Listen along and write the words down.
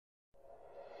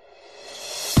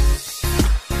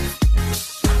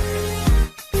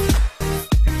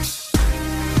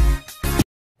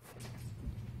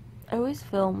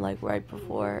film like right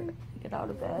before I get out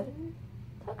of bed.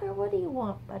 Tucker, what do you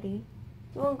want, buddy?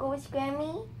 You want to go with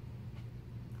Grammy?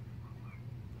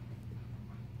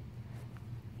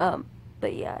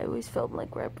 But yeah, I always film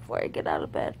like right before I get out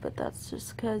of bed, but that's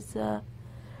just because, that's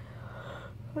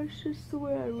just the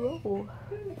way I roll.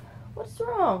 What's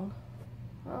wrong?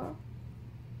 Huh?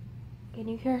 Can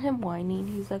you hear him whining?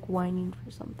 He's like whining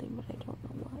for something, but I don't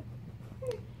know what.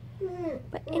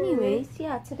 But anyways,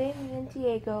 yeah, today me and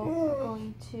Diego are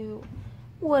going to...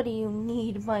 What do you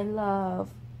need, my love?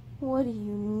 What do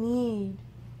you need?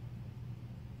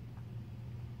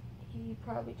 He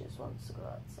probably just wants to go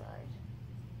outside.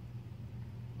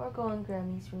 Or go in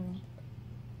Grammy's room.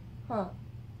 Huh?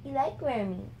 You like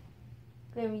Grammy?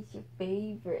 Grammy's your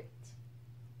favorite.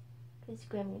 Because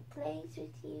Grammy plays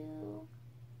with you.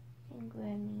 And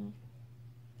Grammy...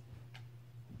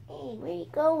 Hey, where you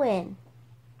going?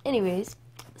 Anyways,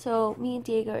 so me and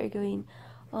Diego are going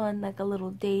on like a little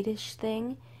date-ish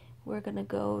thing. We're gonna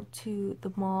go to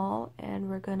the mall and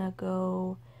we're gonna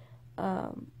go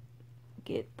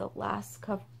get the last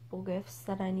couple gifts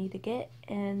that I need to get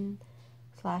and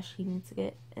slash he needs to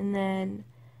get, and then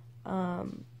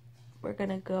we're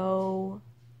gonna go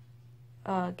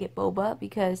get boba,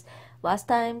 because last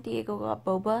time Diego got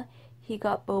boba, he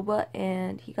got boba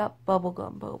and he got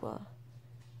bubblegum boba.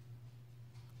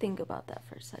 Think about that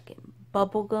for a second.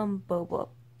 Bubblegum boba.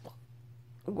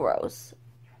 Gross.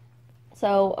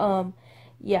 So,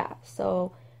 yeah,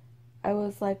 so I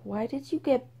was like, why did you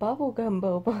get bubblegum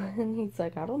boba? And he's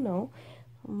like, I don't know.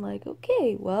 I'm like,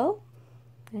 okay, well,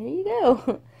 there you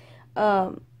go.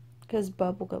 Because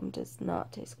bubblegum does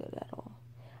not taste good at all.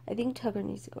 I think Tucker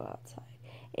needs to go outside.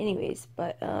 Anyways,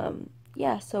 but,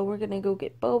 yeah, so we're gonna go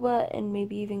get boba and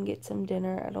maybe even get some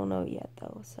dinner. I don't know yet,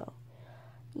 though, so.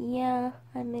 Yeah,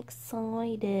 I'm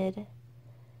excited.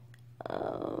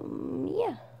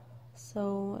 Yeah.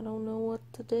 So, I don't know what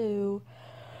to do.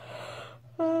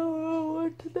 I don't know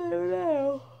what to do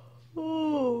now.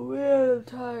 Oh, man, I'm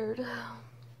tired.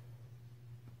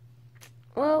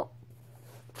 Well,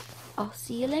 I'll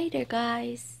see you later,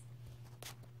 guys.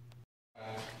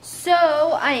 So,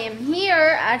 I am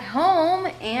here at home,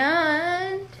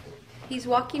 and he's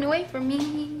walking away from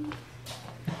me.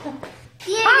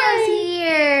 Diego's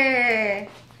here!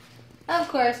 Of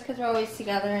course, because we're always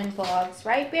together in vlogs.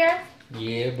 Right, Bear?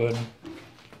 Yeah, bud.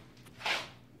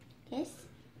 Yes.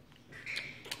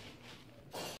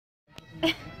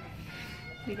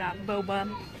 We got boba,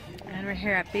 and we're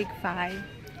here at Big Five,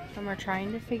 and we're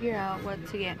trying to figure out what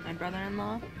to get my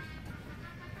brother-in-law,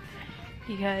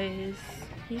 because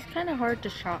he's kind of hard to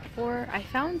shop for. I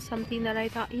found something that I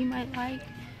thought he might like,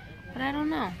 but I don't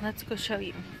know. Let's go show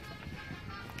you.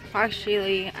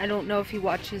 Actually, I don't know if he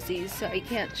watches these, so I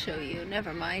can't show you.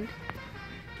 Never mind.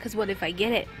 Because what if I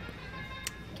get it?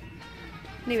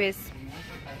 Anyways.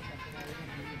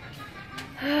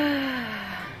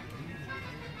 I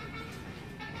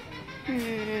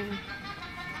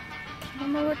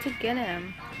don't know what to get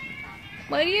him.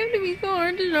 Why do you have to be so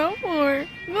hard to shop for?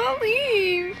 Don't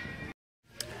leave!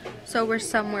 So we're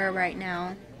somewhere right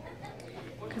now.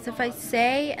 Because if I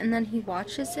say and then he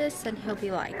watches this, then he'll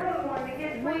be like,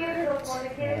 what?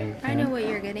 I know what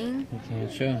you're getting. You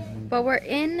can't show him. But we're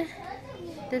in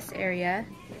this area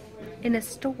in a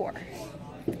store.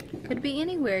 Could be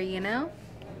anywhere, you know?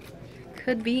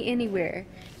 Could be anywhere.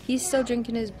 He's still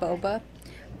drinking his boba.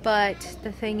 But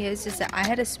the thing is that I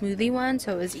had a smoothie one,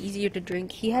 so it was easier to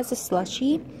drink. He has a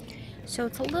slushie, so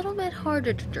it's a little bit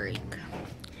harder to drink.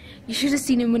 You should have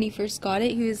seen him when he first got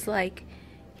it. He was like,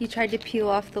 he tried to peel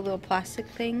off the little plastic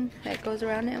thing that goes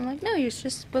around it. I'm like, no, you're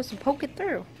just supposed to poke it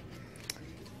through.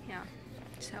 Yeah,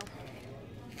 so.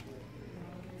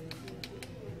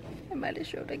 I might have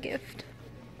showed a gift.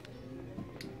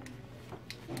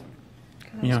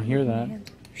 You don't hear that.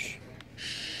 Shh.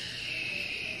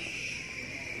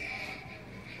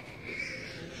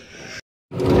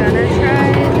 Gonna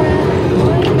try the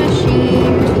toy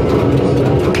machine.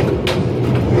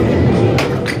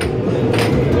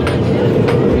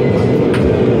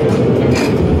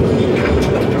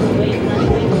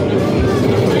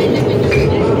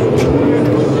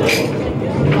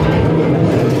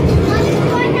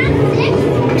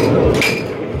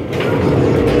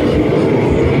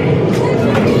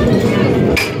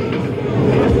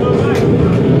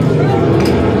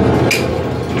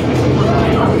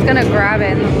 Gonna grab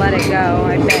it and let it go,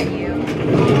 I bet you.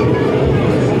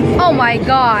 Oh my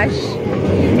gosh.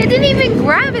 It didn't even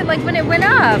grab it like when it went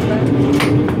up.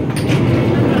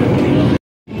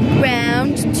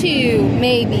 Round 2,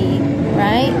 maybe,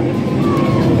 right?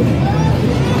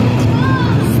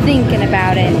 Just thinking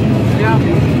about it. Yeah.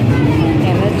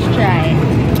 Okay, let's try it.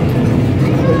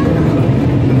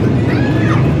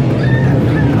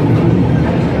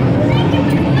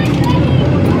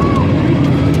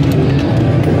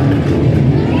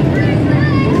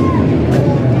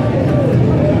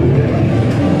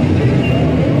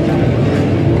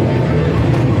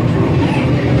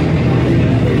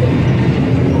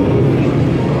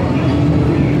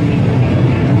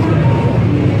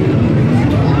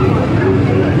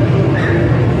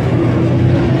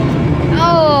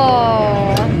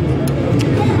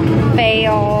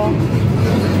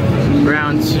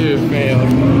 Round 2 failed.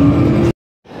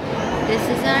 This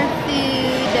is our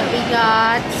food that we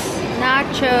got.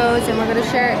 Nachos, and we're gonna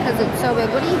share it because it's so big.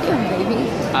 What are you doing, baby?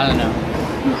 I don't know.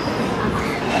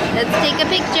 Let's take a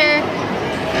picture.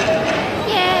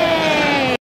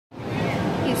 Yay!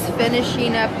 He's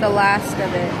finishing up the last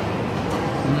of it.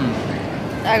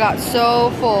 I got so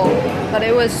full, but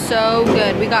it was so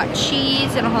good. We got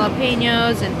cheese and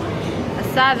jalapenos and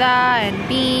asada and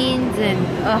beans, and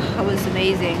it was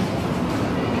amazing.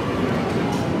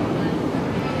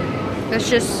 Let's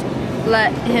just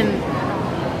let him.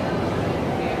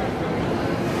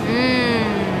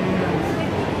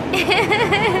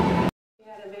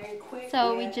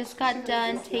 So we just got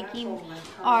done taking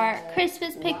our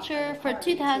Christmas picture for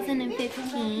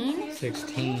 2015.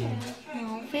 16.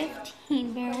 No,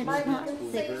 15, Bear. It's not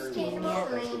 16 yet.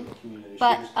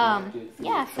 But,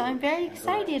 yeah, so I'm very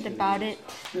excited about it.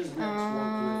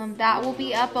 That will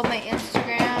be up on my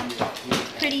Instagram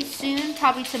pretty soon,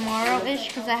 probably tomorrow-ish,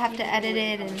 because I have to edit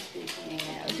it and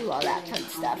do all that fun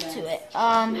stuff to it.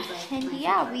 And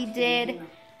yeah, we did,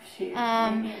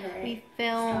 we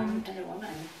filmed,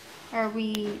 or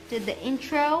we did the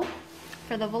intro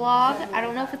for the vlog. I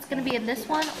don't know if it's going to be in this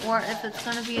one or if it's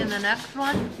going to be in the next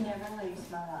one.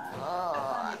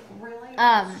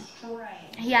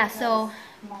 Yeah, so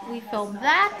we filmed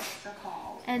that,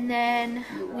 and then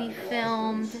we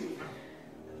filmed,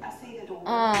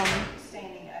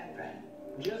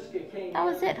 that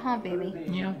was it, huh, baby?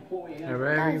 Yeah. A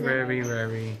very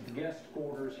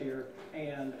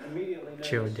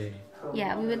chill day.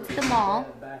 Yeah, we went to the mall.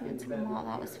 That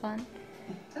was fun.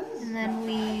 And then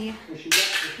we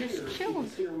just chilled.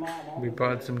 We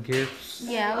bought some gifts.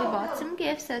 Yeah, we bought some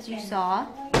gifts, as you saw.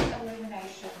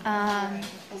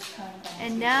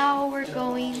 And now we're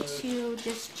going to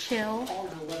just chill.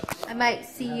 I might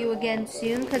see you again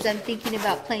soon because I'm thinking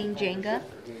about playing Jenga.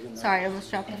 Sorry, I almost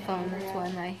dropped the phone. That's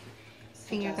why my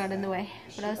finger got in the way.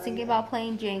 But I was thinking about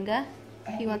playing Jenga.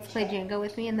 He wants to play Jenga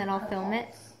with me, and then I'll film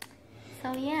it.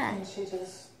 So yeah. And she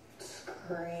just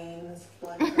screams,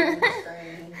 blood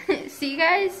screams. See you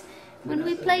guys when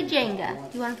we play Jenga.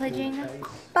 You want to play Jenga?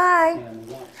 Bye.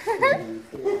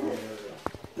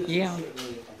 Yeah.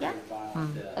 Yeah?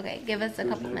 Okay, give us a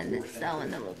couple minutes though,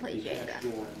 and then we'll play Jenga.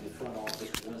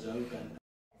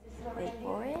 Wait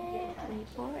for it. Wait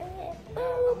for it.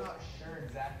 Ooh.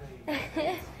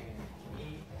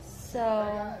 So,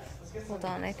 hold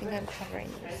on. I think I'm covering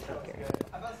the speaker.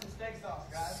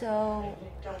 So,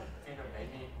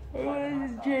 it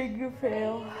was a Jenga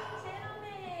fail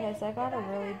because I got a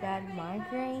really bad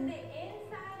migraine,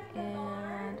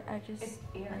 and I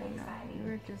don't know, we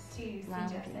were just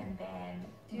lounging.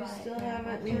 Do you still have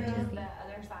it turned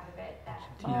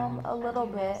on? A little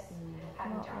bit.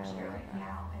 Not really.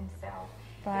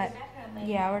 But,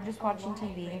 yeah, we're just watching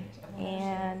TV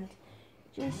and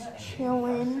just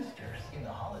chilling.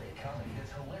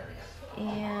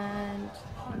 And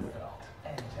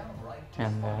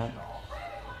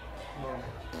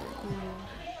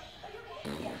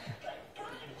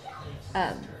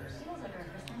that.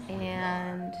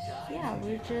 And yeah,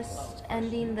 we're just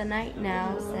ending the night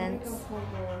now since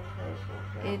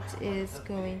it is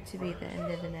going to be the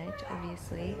end of the night,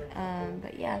 obviously.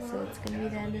 But yeah, so it's going to be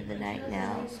the end of the night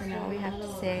now. So now we have to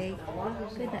say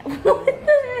good night. What the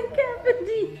heck happened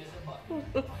to you?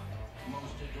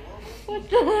 What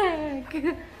the heck?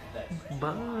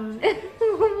 Bye.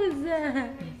 What was that?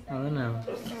 I don't know.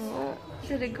 Oh,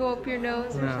 did it go up your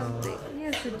nose or something?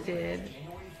 Yes, it did.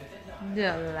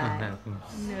 No lie.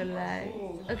 No lie.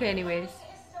 Okay, anyways.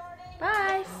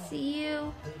 Bye. See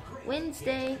you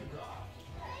Wednesday.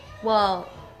 Well,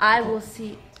 I will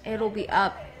see. It'll be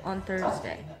up on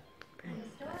Thursday.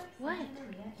 What?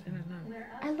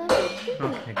 I love you too.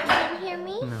 Okay. Can you hear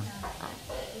me? No.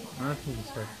 I don't think you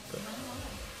started.